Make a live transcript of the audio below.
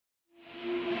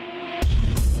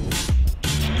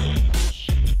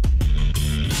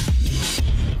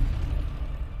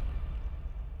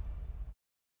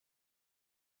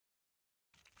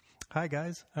Hi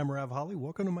guys, I'm Rav Holly.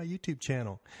 Welcome to my YouTube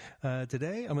channel.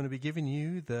 Today I'm going to be giving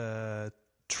you the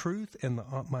truth and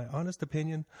my honest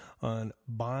opinion on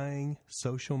buying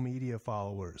social media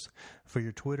followers for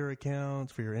your Twitter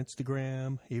accounts, for your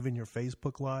Instagram, even your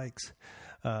Facebook likes.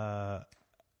 I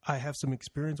have some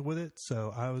experience with it,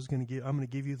 so I'm going to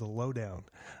give you the lowdown.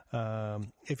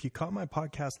 If you caught my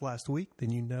podcast last week,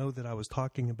 then you know that I was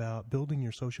talking about building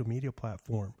your social media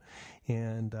platform,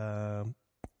 and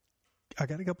I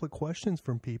got a couple of questions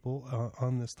from people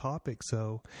on this topic,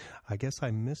 so I guess I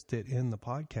missed it in the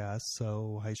podcast,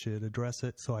 so I should address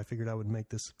it. So I figured I would make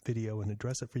this video and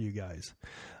address it for you guys.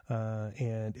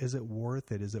 And is it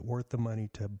worth it? Is it worth the money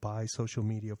to buy social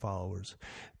media followers,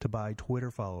 to buy Twitter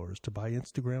followers, to buy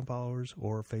Instagram followers,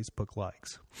 or Facebook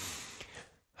likes?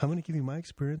 I'm going to give you my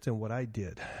experience and what I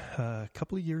did. A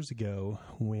couple of years ago,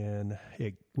 when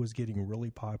it was getting really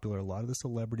popular, a lot of the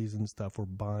celebrities and stuff were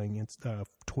buying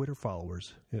Twitter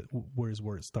followers, where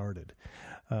it started.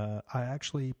 I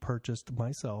actually purchased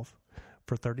myself,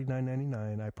 for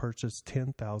 $39.99, I purchased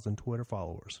 10,000 Twitter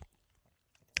followers.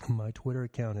 My Twitter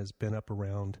account has been up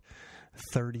around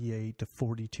 38 to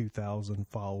 42,000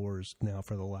 followers now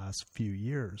for the last few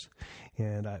years.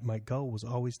 And my goal was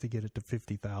always to get it to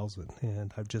 50,000.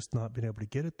 And I've just not been able to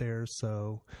get it there.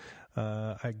 So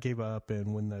I gave up.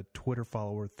 And when the Twitter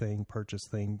follower purchase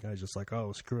thing, I was just like,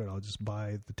 oh, screw it. I'll just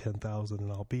buy the 10,000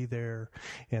 and I'll be there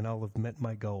and I'll have met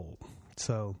my goal.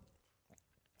 So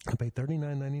I paid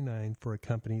 $39.99 for a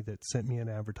company that sent me an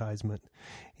advertisement,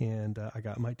 and I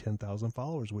got my 10,000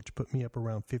 followers, which put me up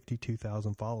around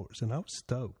 52,000 followers. And I was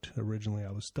stoked. Originally, I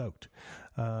was stoked.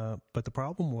 But the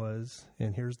problem was,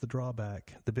 and here's the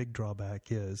drawback, the big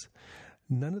drawback is,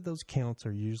 none of those accounts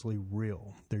are usually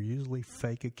real. They're usually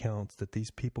fake accounts that these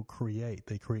people create.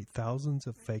 They create thousands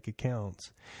of fake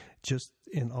accounts,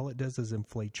 and all it does is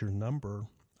inflate your number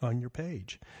on your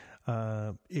page.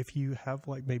 If you have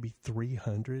like maybe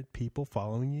 300 people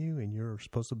following you and you're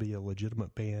supposed to be a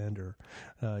legitimate band, or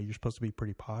you're supposed to be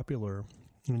pretty popular,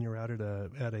 and you're out at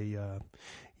a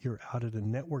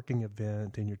networking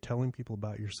event and you're telling people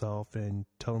about yourself and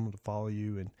telling them to follow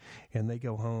you, and they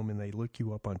go home and they look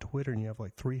you up on Twitter and you have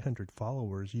like 300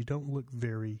 followers, you don't look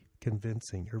very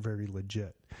convincing or very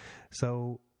legit.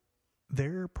 So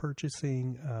they're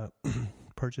purchasing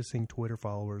Twitter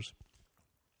followers.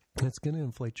 It's going to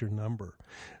inflate your number.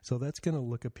 So that's going to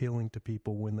look appealing to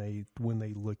people when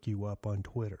they look you up on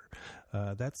Twitter.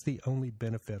 That's the only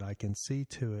benefit I can see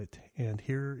to it. And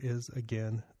here is,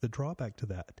 again, the drawback to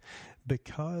that.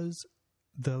 Because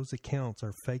those accounts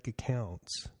are fake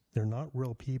accounts, they're not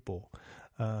real people,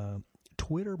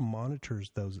 Twitter monitors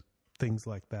those things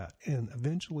like that. And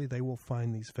eventually they will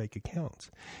find these fake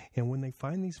accounts. And when they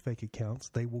find these fake accounts,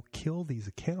 they will kill these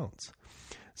accounts.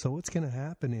 So what's going to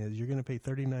happen is you're going to pay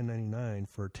 $39.99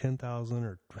 for 10,000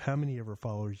 or how many ever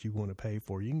followers you want to pay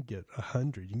for. You can get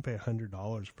 100. You can pay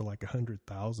 $100 for like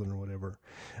 100,000 or whatever.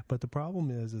 But the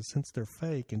problem is since they're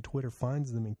fake and Twitter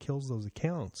finds them and kills those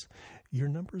accounts, your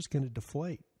number is going to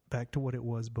deflate back to what it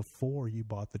was before you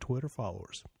bought the Twitter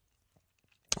followers.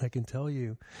 I can tell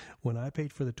you, when I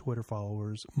paid for the Twitter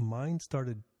followers, mine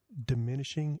started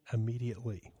diminishing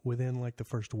immediately within like the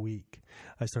first week.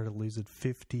 I started losing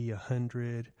 50,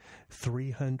 100,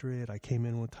 300. I came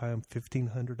in one time,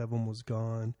 1,500 of them was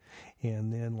gone.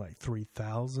 And then like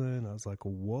 3,000. I was like,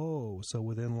 whoa. So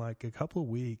within like a couple of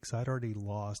weeks, I'd already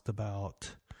lost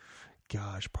about,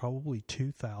 probably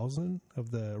 2,000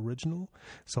 of the original.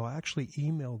 So I actually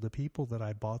emailed the people that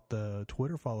I bought the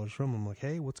Twitter followers from. I'm like,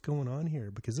 hey, what's going on here?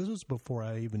 Because this was before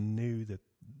I even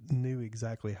knew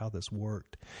exactly how this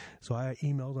worked. So I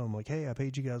emailed them like, hey, I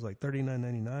paid you guys like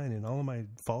 $39.99 and all of my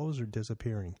followers are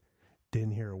disappearing.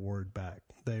 Didn't hear a word back.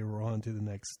 They were on to the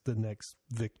next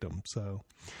victim. So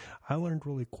I learned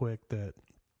really quick that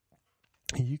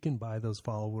you can buy those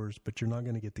followers, but you're not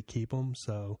going to get to keep them.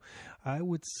 So I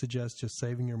would suggest just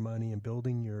saving your money and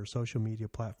building your social media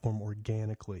platform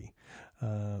organically.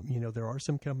 There are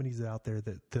some companies out there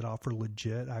that offer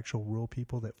legit, actual real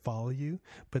people that follow you,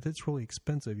 but it's really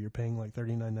expensive. You're paying like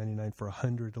 $39.99 for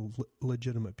 100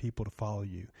 legitimate people to follow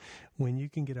you. When you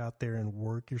can get out there and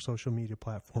work your social media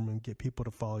platform and get people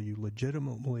to follow you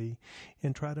legitimately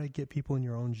and try to get people in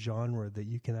your own genre that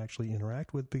you can actually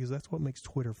interact with, because that's what makes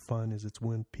Twitter fun, is it's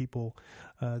when people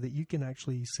that you can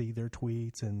actually see their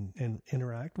tweets and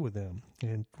interact with them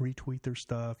and retweet their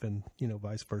stuff, and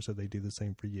vice versa, they do the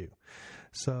same for you.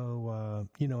 So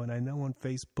and I know on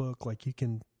Facebook, like you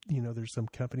can there's some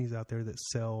companies out there that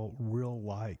sell real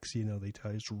likes. They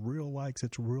tell you it's real likes,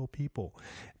 it's real people.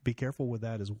 Be careful with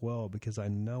that as well, because I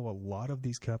know a lot of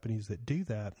these companies that do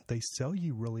that, they sell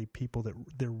you really people that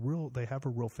they have a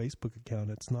real Facebook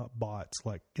account. It's not bots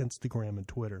like Instagram and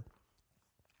Twitter.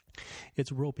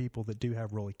 It's real people that do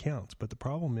have real accounts. But the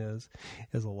problem is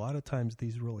a lot of times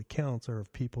these real accounts are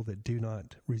of people that do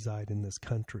not reside in this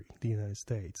country, the United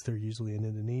States. They're usually in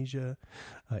Indonesia,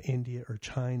 India, or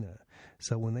China.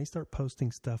 So when they start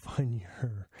posting stuff on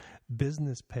your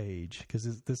business page,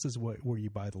 because this is where you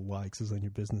buy the likes, is on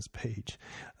your business page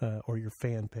or your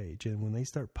fan page. And when they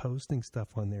start posting stuff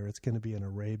on there, it's going to be in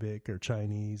Arabic or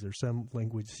Chinese or some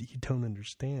language that you don't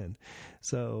understand.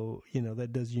 So,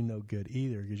 that does you no good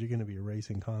either, because you're going to be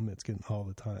erasing comments all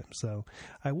the time. So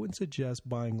I wouldn't suggest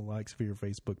buying likes for your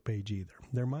Facebook page either.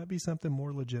 There might be something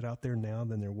more legit out there now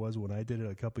than there was when I did it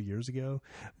a couple years ago,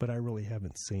 but I really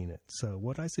haven't seen it. So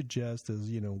what I suggest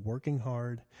is, working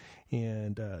hard,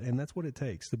 and that's what it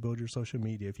takes to build your social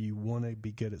media. If you want to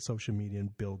be good at social media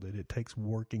and build it, it takes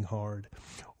working hard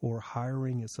or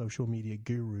hiring a social media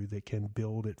guru that can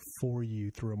build it for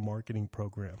you through a marketing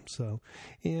program. So,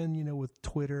 and with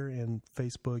Twitter and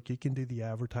Facebook, you can do the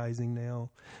advertising now.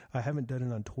 I haven't done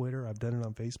it on Twitter. I've done it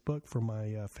on Facebook for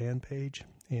my fan page,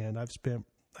 and I've spent,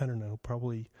 I don't know,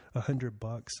 probably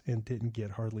 $100 and didn't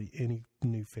get hardly any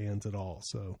new fans at all.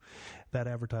 So that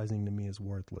advertising to me is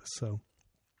worthless. So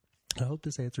I hope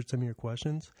this answered some of your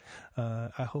questions. I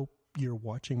hope you're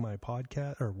watching my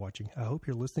podcast, I hope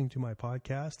you're listening to my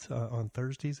podcast on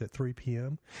Thursdays at 3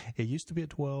 p.m. It used to be at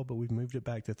 12, but we've moved it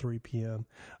back to 3 p.m.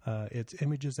 It's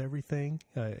Images Everything.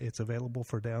 It's available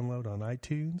for download on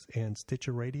iTunes and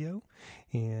Stitcher Radio,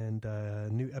 and a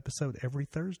new episode every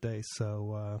Thursday.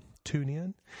 So tune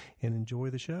in and enjoy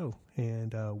the show,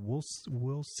 and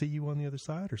we'll see you on the other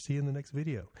side, or see you in the next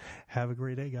video. Have a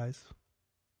great day, guys.